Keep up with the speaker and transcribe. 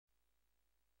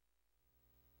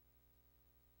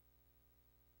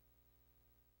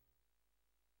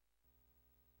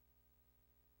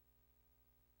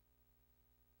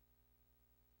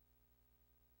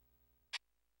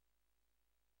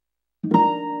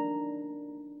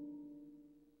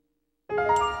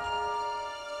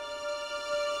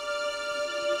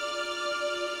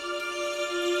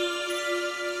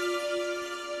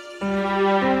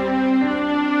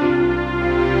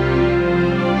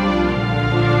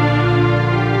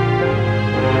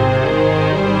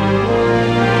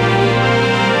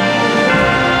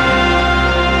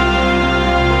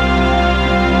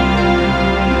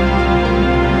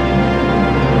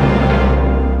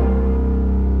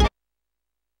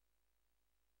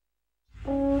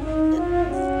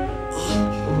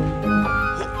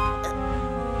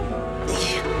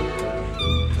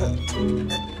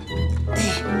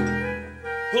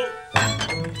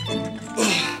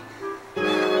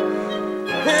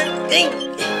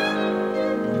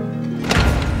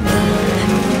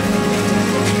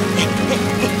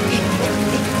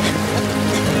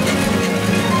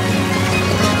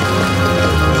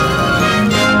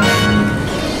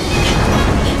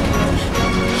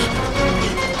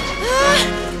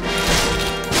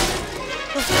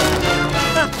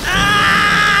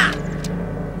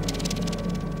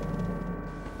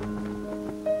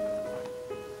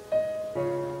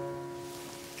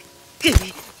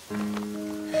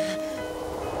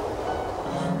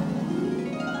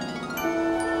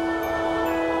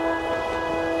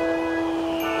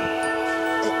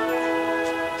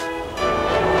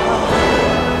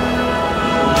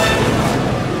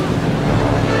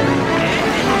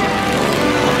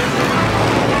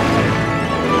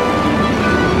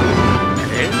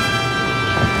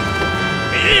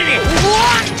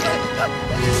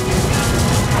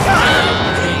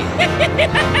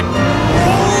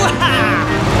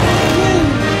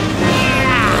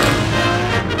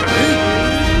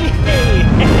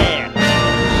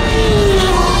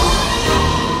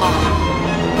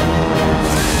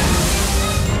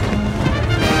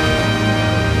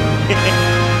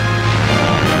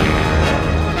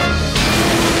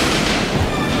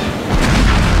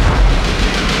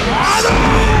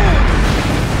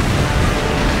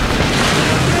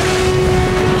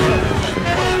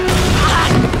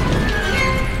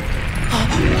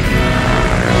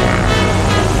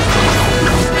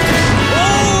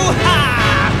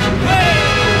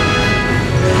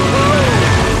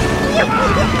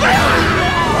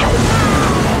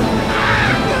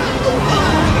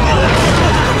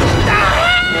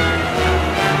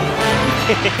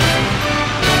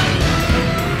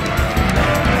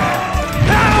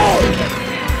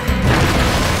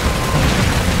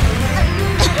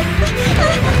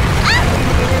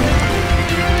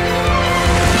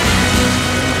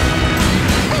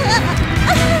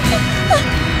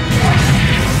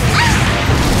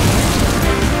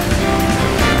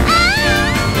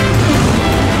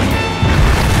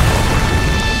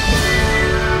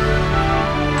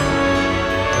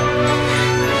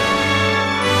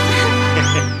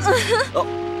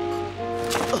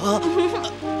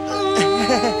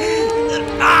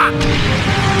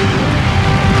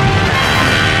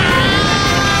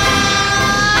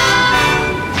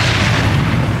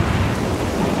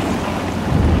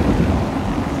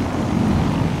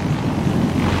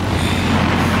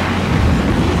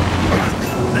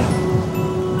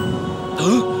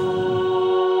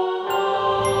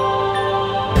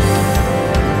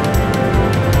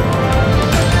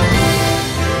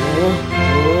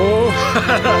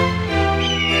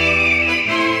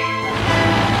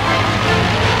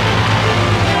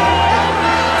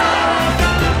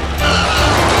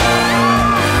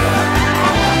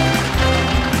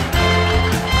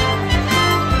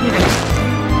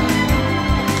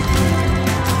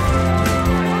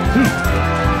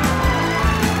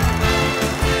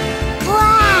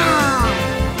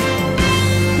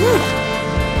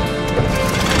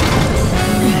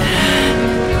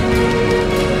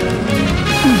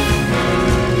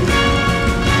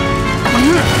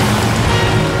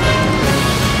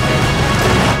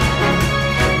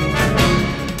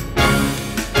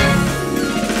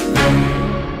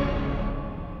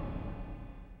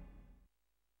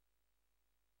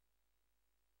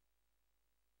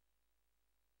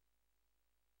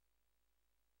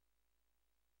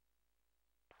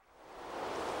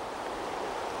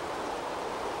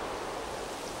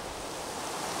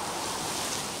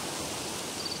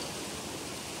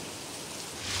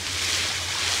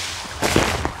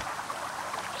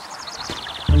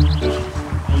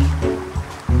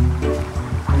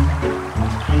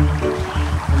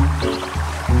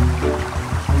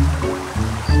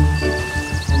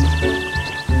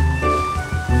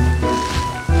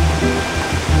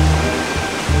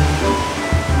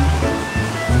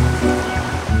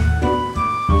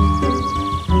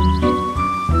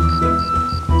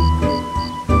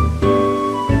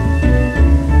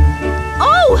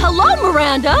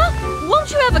Miranda, won't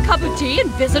you have a cup of tea and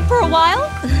visit for a while?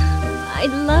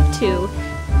 I'd love to,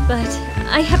 but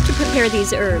I have to prepare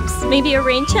these herbs. Maybe a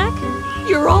rain check?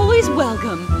 You're always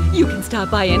welcome. You can stop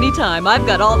by anytime. I've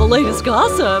got all the latest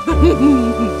gossip.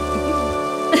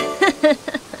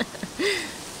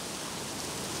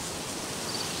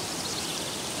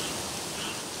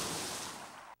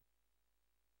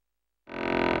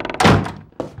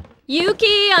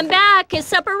 Yuki, I'm back. Is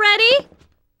supper ready?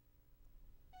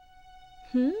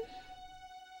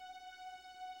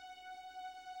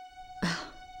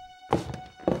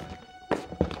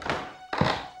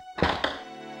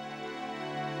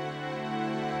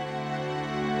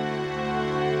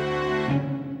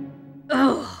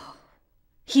 Oh.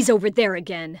 He's over there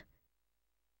again.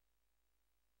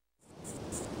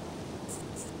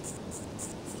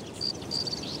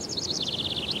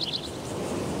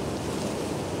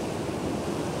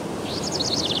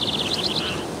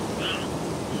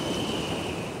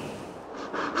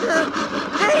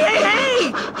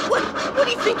 Hey! What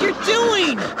do you think you're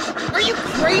doing? Are you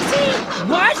crazy?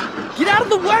 What? Get out of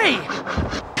the way!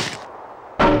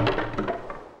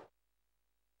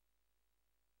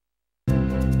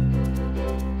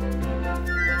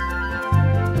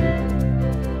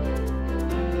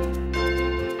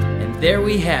 And there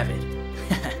we have it.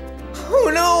 Oh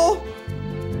no!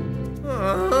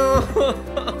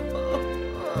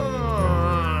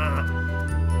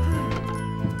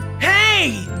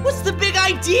 Hey! What's the big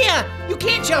idea? You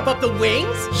can't chop up the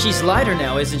wings! She's lighter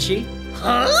now, isn't she?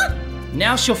 Huh?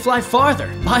 Now she'll fly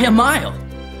farther, by a mile.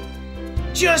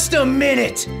 Just a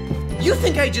minute! You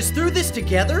think I just threw this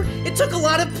together? It took a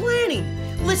lot of planning.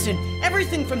 Listen,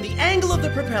 everything from the angle of the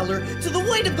propeller to the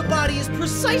weight of the body is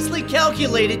precisely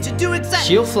calculated to do exactly—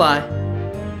 She'll fly.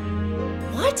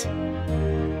 What?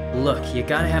 Look, you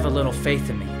gotta have a little faith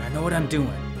in me. I know what I'm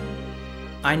doing.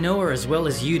 I know her as well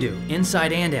as you do,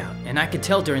 inside and out, and I could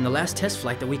tell during the last test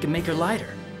flight that we can make her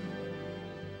lighter.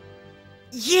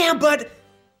 Yeah, but—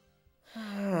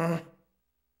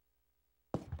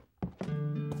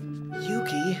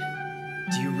 Yuki,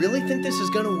 do you really think this is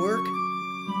gonna work?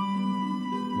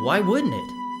 Why wouldn't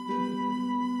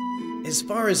it? As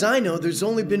far as I know, there's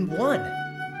only been one.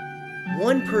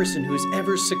 One person who's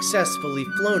ever successfully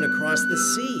flown across the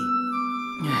sea.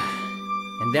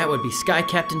 And that would be Sky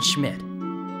Captain Schmidt.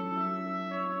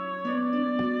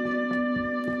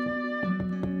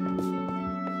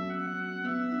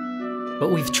 But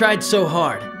we've tried so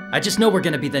hard. I just know we're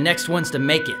gonna be the next ones to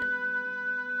make it.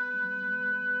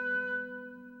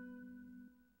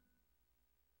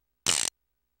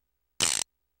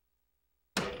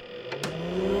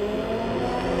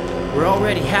 We're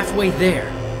already halfway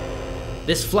there.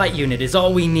 This flight unit is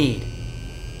all we need.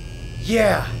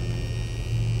 Yeah.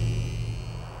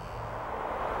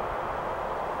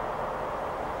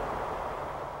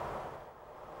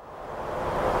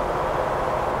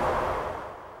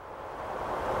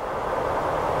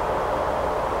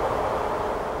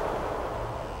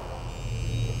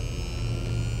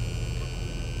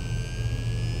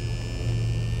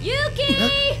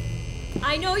 Yuki!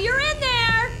 I know you're in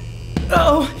there!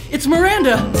 Oh, it's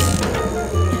Miranda!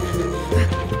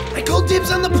 I called dibs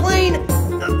on the plane!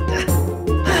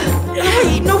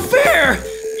 Hey, no fair!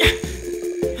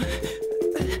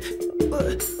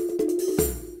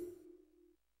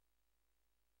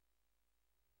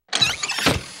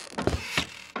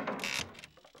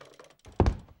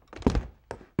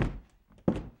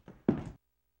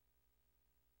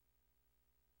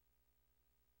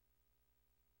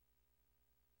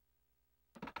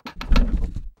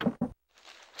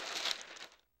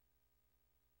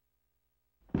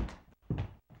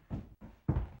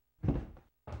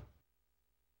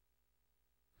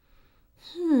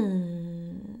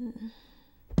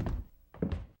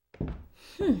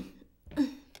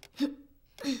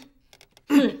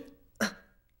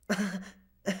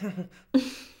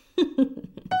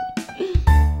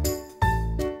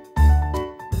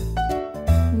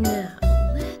 Now,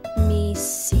 let me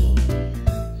see.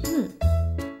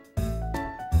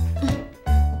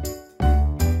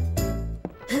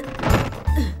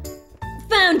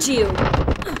 Found you!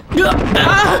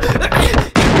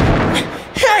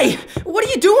 Hey! What are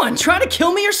you doing? Trying to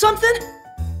kill me or something?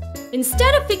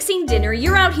 Instead of fixing dinner,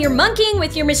 you're out here monkeying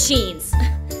with your machines.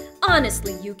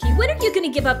 Honestly, Yuki, when are you gonna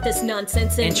give up this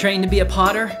nonsense And train to be a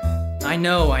potter? I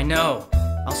know.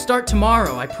 I'll start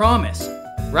tomorrow, I promise.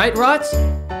 Right, Rots?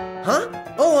 Huh?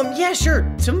 Oh, yeah, sure.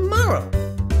 Tomorrow.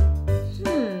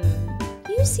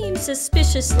 You seem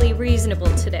suspiciously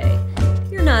reasonable today.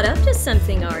 You're not up to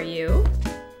something, are you?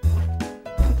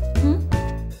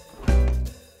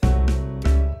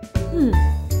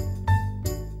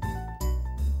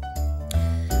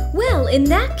 Well, in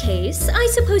that case, I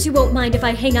suppose you won't mind if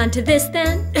I hang on to this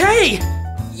then? Hey!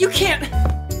 You can't...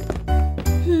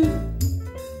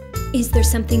 Is there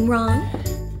something wrong?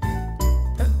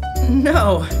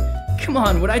 No. Come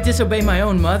on, would I disobey my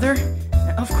own mother?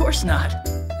 Of course not.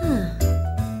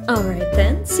 All right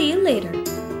then, see you later.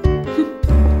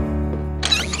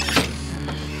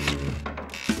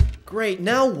 Great,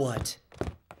 now what?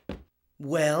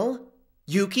 Well,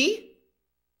 Yuki?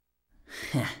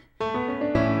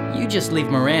 You just leave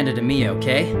Miranda to me,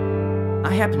 okay?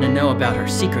 I happen to know about her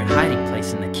secret hiding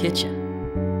place in the kitchen.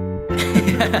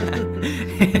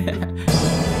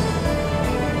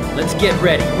 Let's get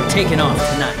ready. We're taking off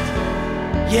tonight.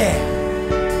 Yeah.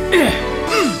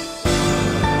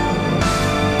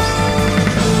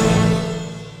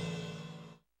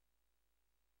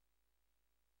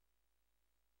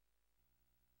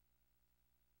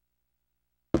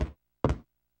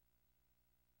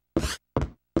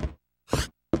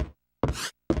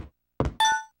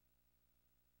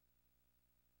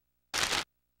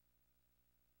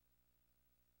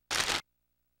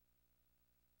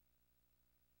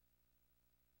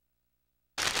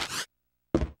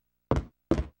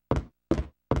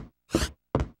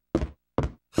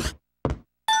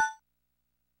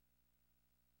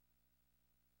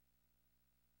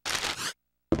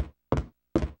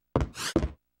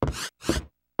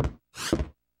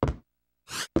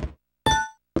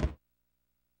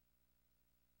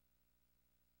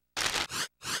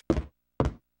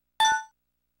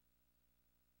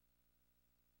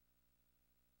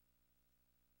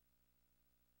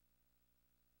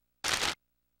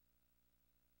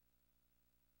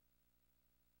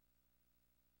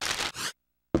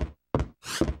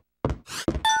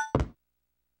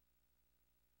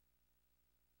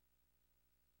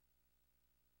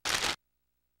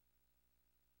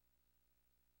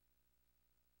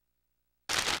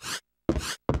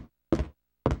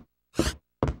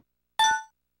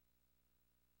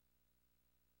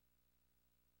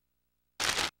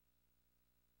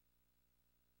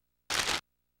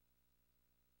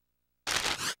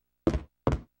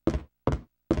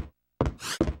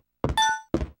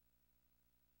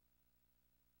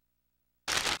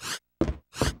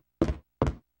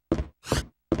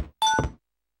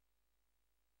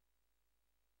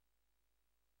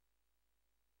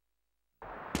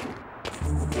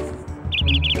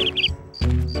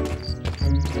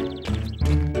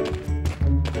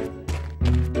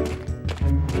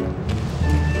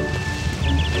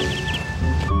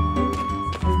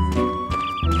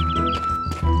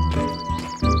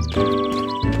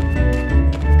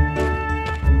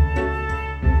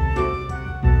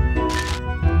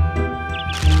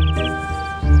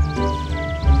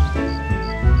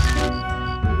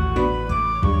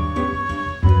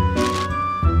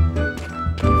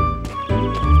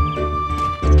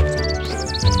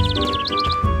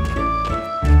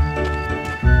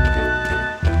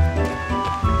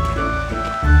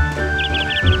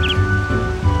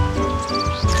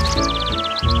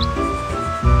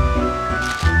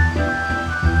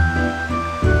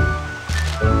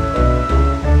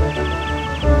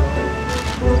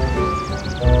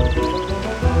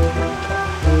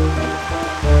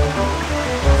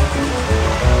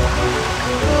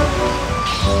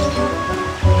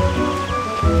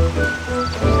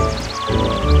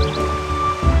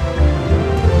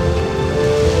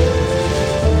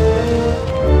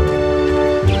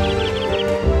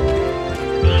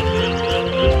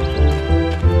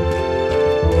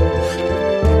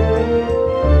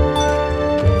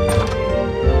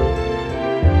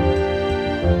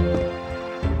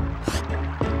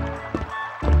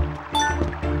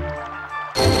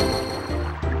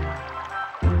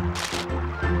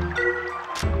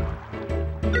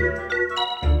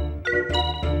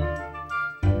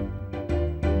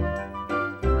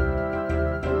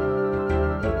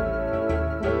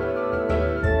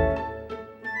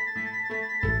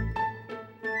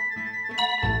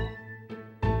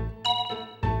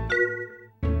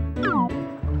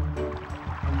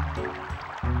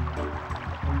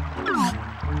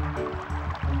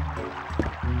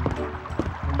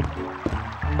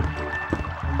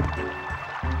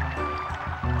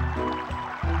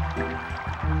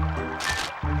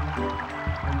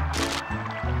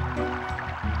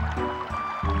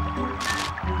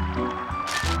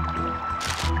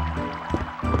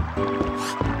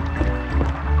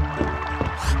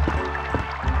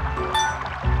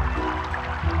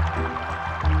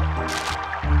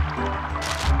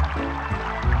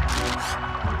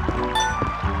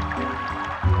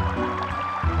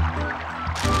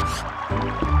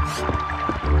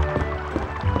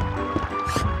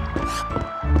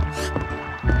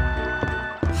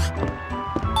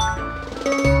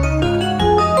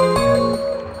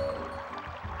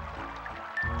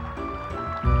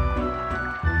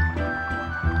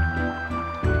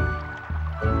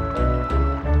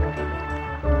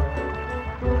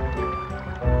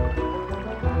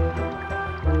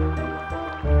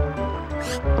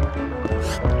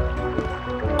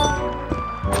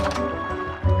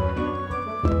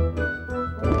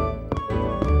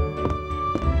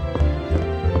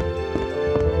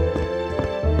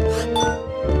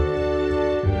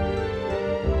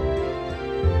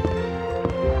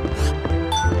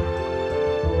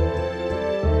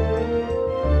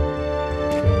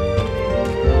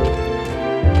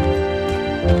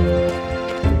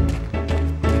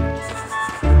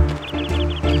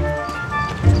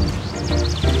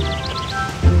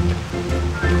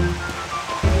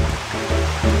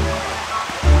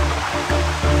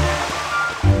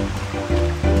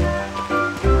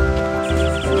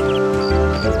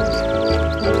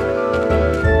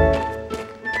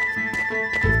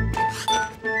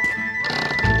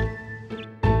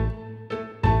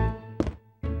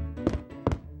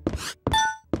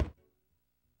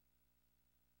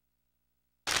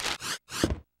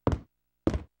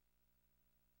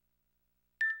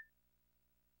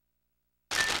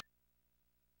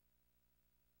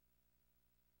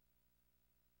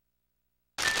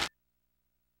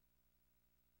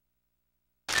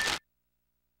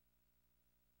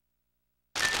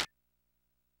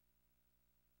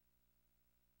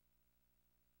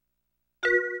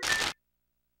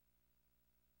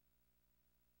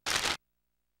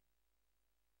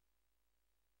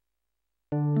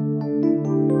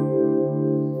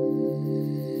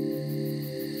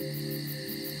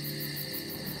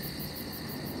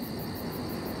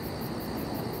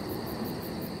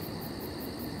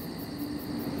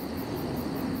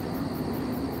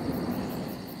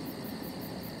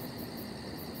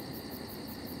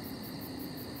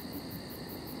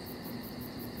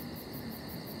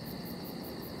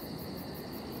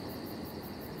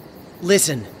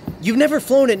 Listen, you've never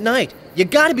flown at night. You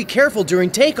gotta be careful during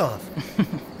takeoff.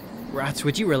 Rots,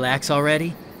 would you relax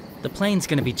already? The plane's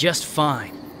gonna be just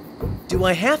fine. Do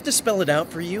I have to spell it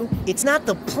out for you? It's not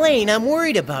the plane I'm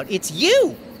worried about, it's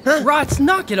you! Huh? Rots,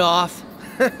 knock it off!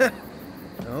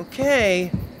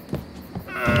 Okay.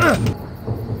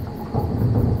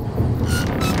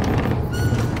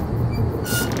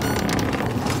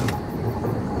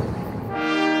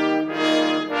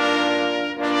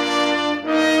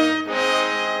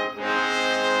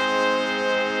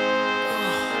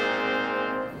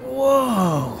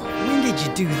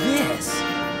 this?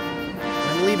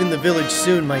 I'm leaving the village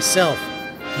soon myself.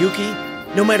 Yuki,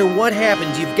 no matter what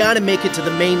happens, you've got to make it to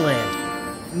the mainland.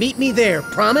 Meet me there,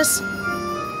 promise?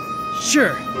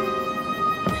 Sure.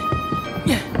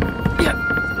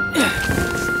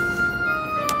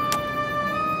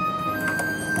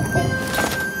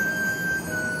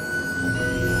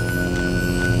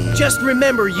 Just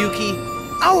remember, Yuki,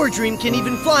 our dream can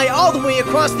even fly all the way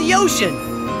across the ocean.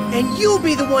 And you'll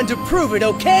be the one to prove it,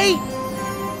 okay?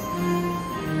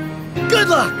 Good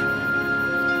luck!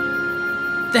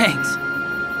 Thanks.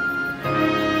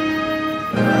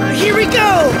 Here we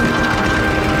go!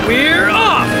 We're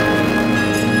off!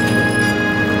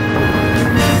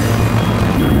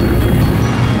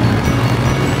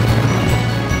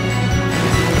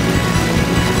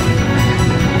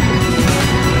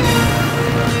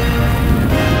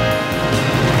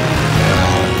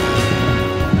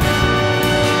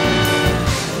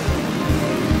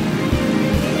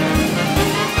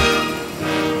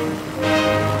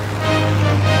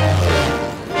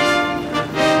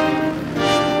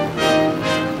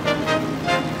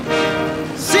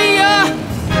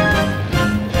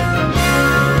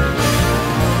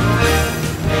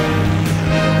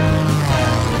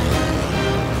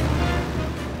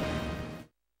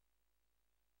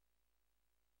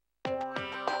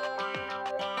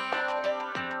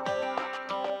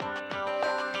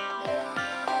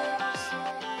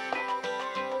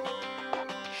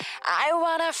 I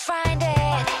wanna find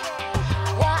it,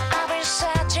 what I've been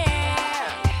searching.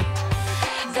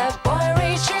 The boy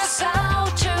reaches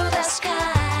out to the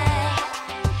sky.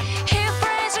 He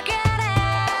prays to get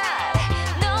it,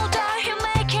 no doubt he'll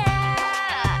make it.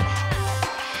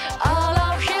 All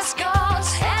of his goals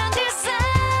and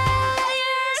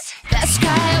desires. The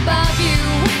sky above you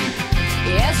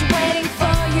is waiting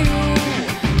for you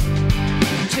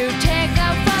to take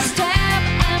the first step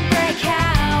and break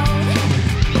out.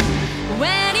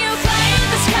 When you fly in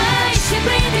the sky,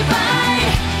 simply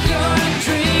divine. You're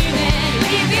dreaming,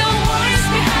 leave your worries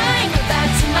behind.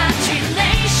 That's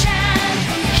imagination.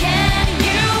 Can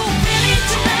you feel it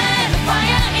tonight? The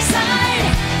fire inside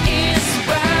is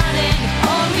burning.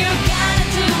 All you gotta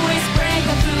do is break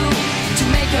through to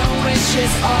make your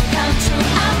wishes all come true.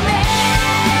 Amazing,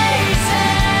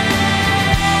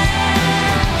 amazing.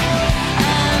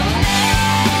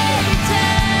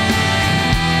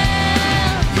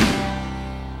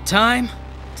 Time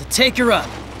to take her up.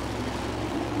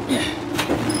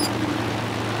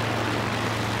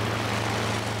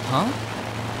 Huh?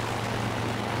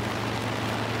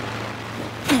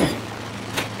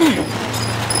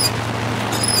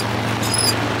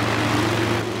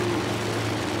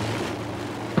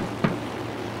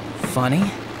 Funny.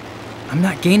 I'm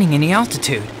not gaining any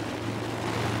altitude.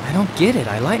 I don't get it.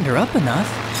 I lightened her up enough.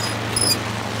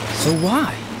 So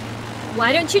why?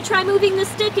 Why don't you try moving the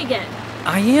stick again?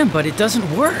 I am, but it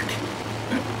doesn't work.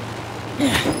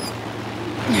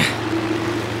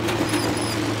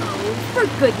 Oh, for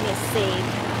goodness sake.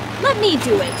 Let me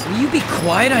do it. Will you be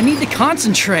quiet? I need to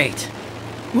concentrate.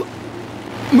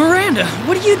 Miranda,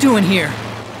 what are you doing here?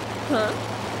 Huh?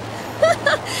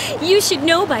 You should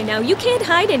know by now. You can't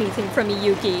hide anything from me,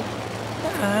 Yuki.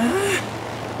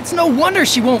 It's no wonder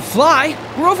she won't fly.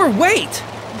 We're overweight.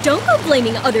 Don't go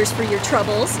blaming others for your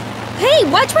troubles. Hey,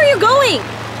 watch where you're going!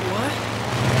 What?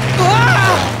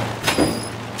 Ah!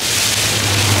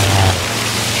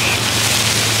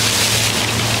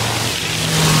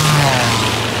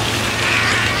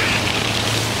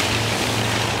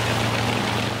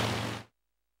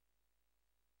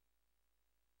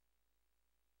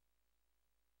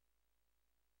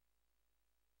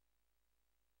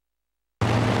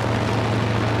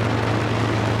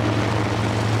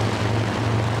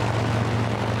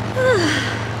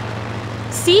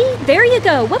 See? There you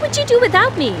go. What would you do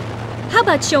without me? How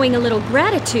about showing a little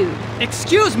gratitude?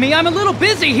 Excuse me, I'm a little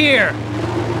busy here.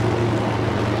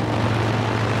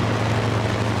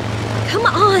 Come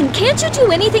on, can't you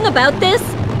do anything about this?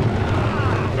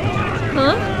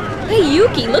 Huh? Hey,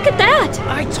 Yuki, look at that!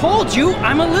 I told you,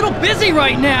 I'm a little busy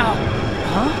right now.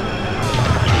 Huh?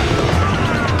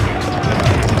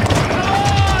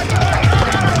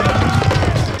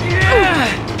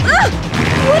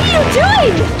 What are you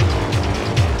doing?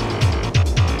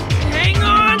 Hang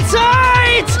on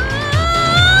tight!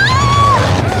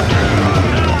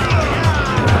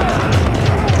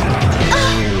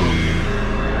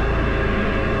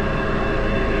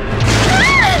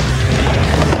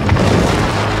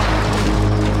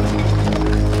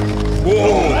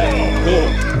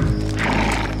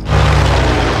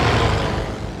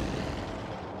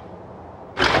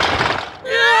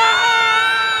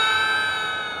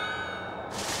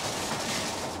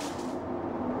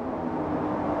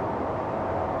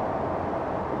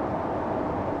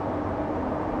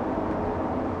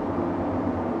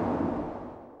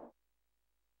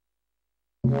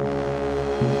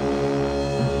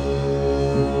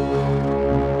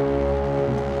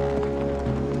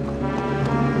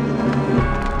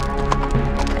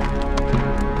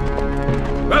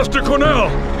 Master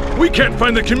Cornell! We can't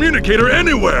find the communicator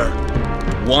anywhere!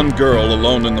 One girl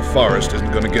alone in the forest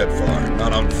isn't gonna get far,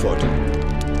 not on foot.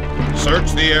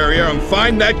 Search the area and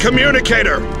find that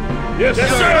communicator! Yes,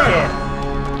 sir!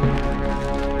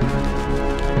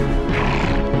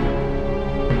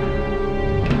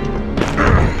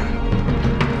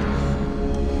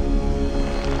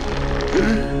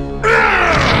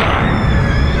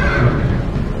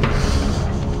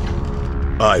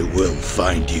 I will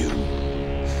find you.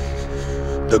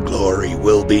 The glory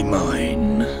will be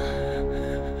mine.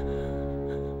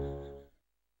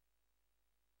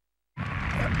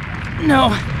 No,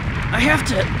 I have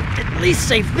to at least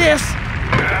save this.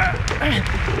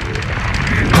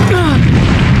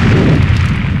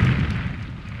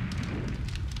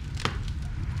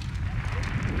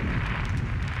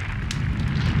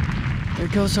 There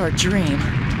goes our dream,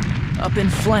 up in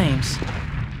flames.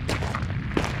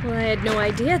 Well, I had no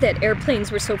idea that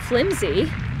airplanes were so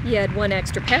flimsy. You had one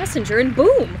extra passenger and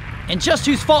boom! And just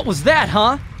whose fault was that,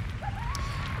 huh?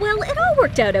 Well, it all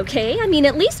worked out okay. I mean,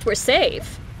 at least we're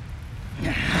safe.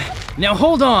 Now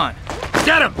hold on.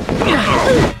 Get him!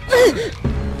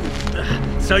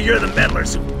 So you're the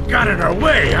meddlers who got in our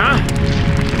way, huh?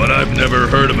 But I've never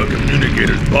heard of a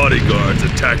communicator's bodyguards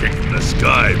attacking from the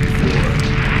sky before.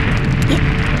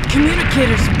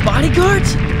 Communicators,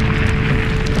 bodyguards?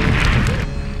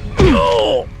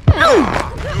 Oh!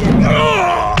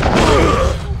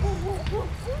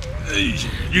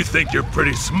 You think you're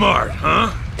pretty smart,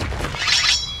 huh?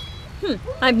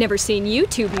 I've never seen you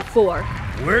two before.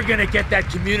 We're gonna get that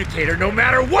communicator no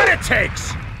matter what it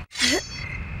takes!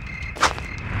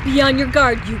 Be on your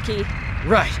guard, Yuki.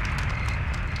 Right.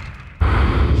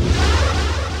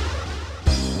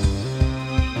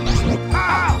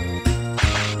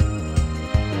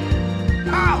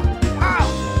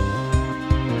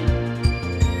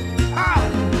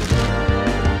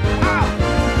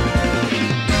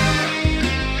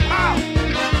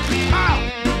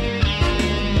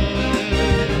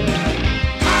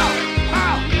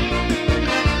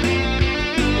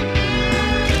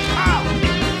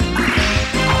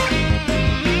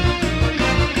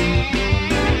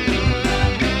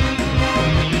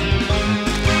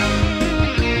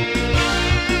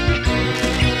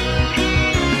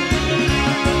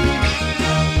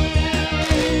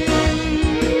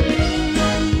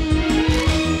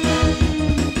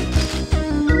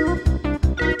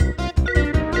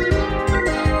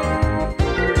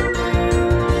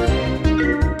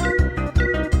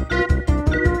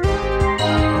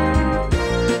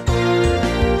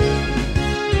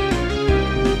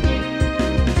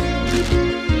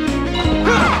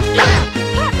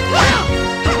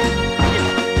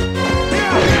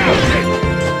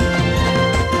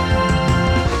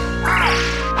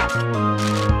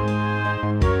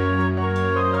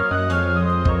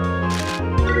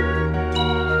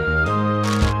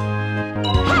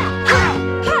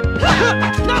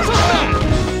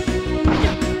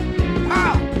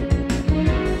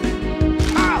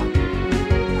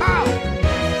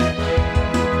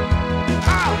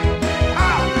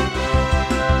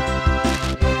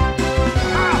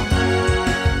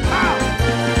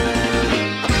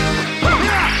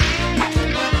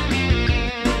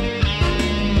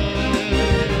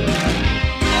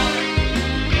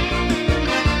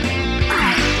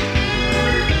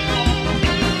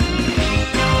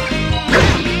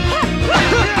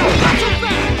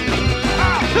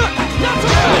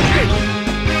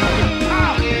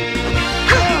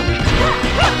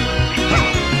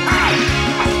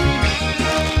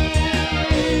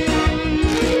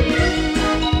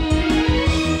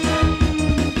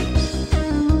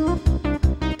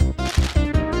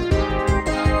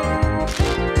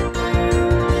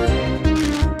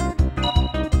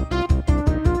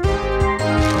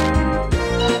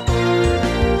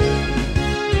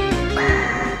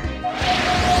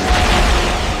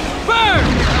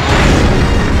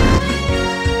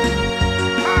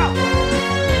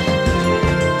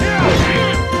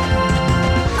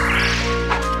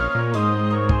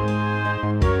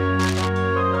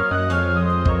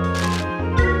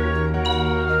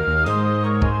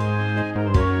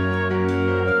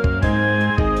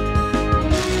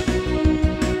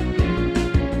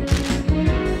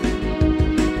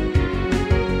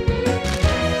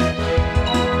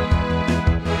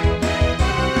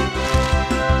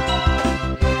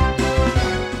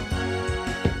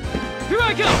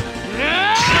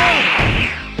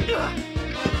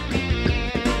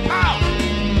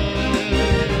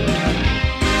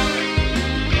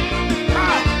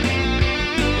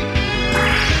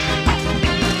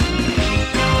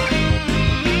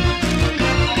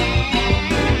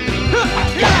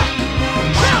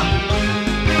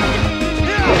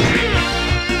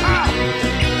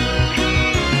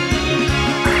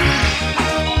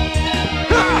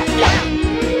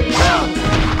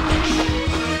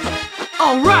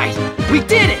 All right! We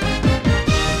did it!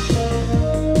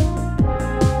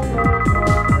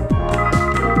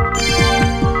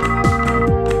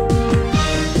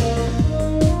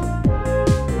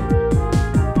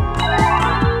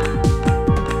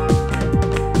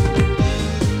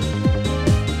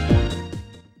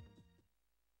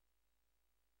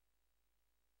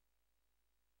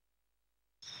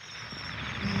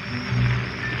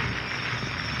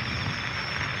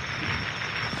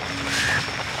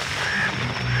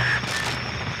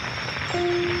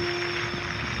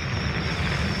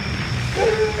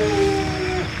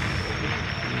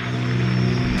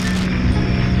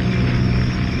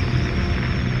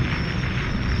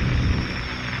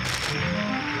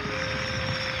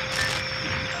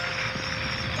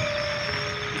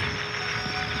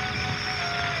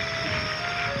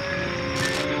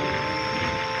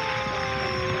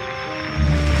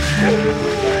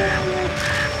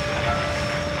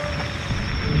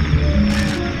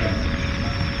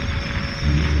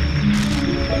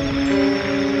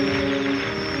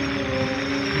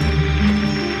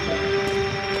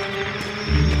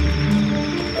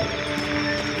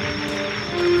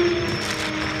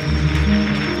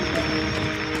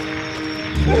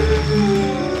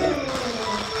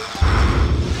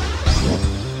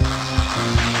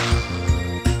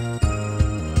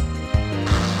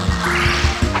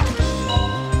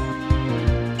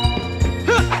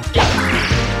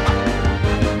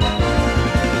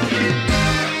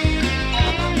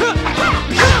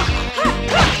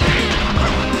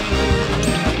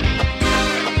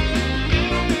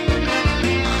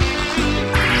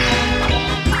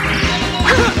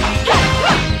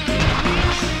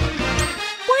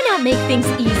 Make things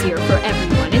easier for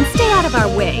everyone and stay out of our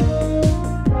way.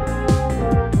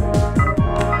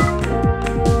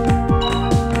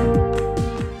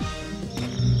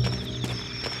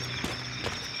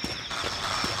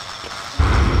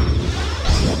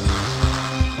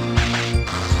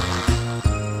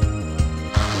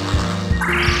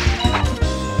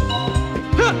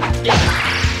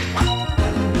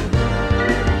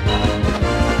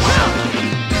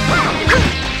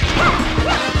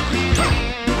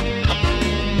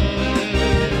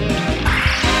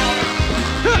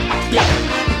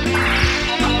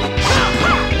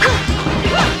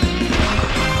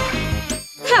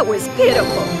 That was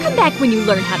pitiful. Come back when you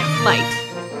learn how to fight.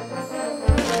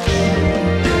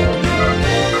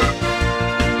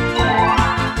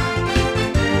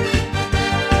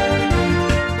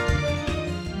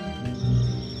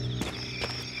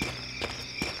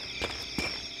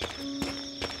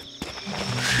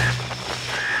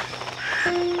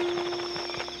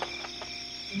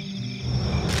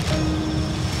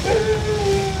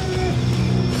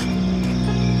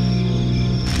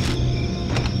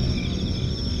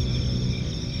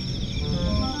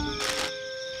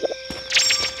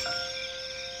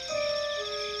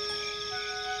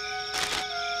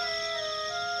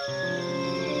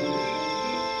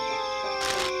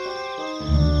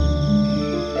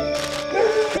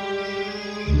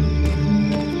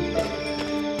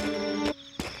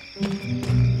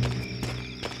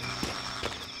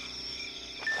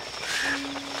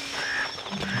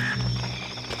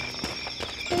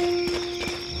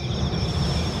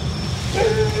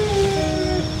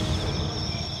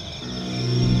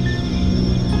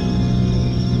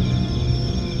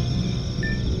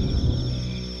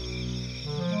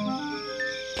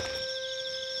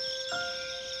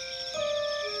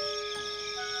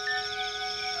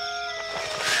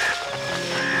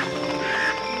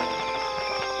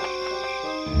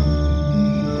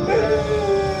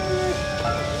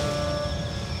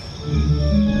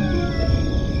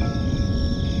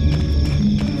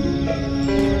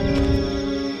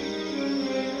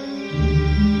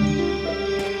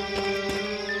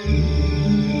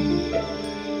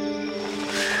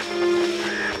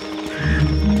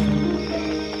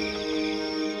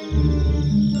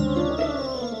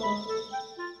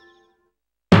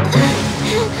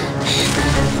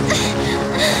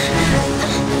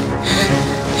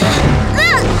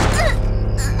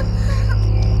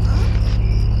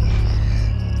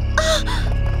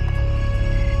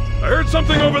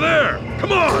 Something over there!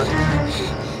 Come on!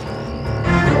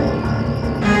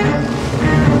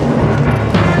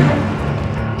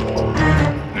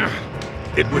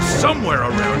 It was somewhere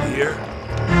around here.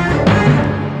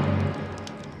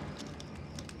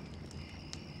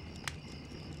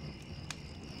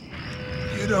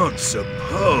 You don't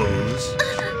suppose...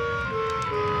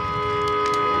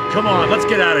 Come on, let's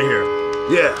get out of here.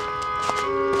 Yeah.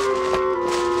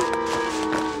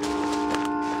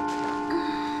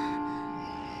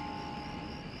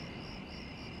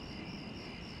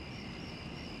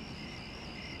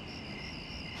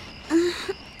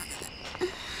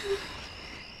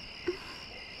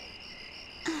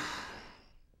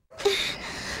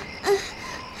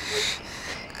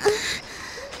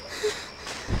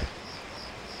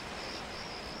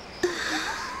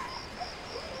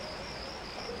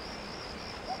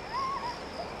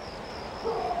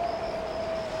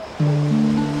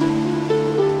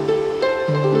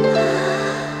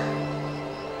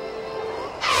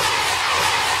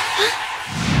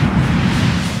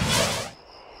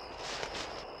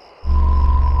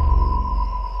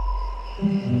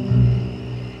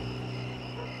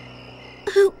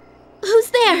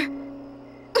 Who's there?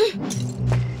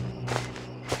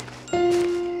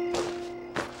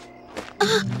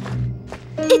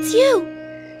 It's you!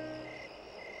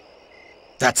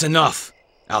 That's enough,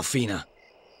 Alfina.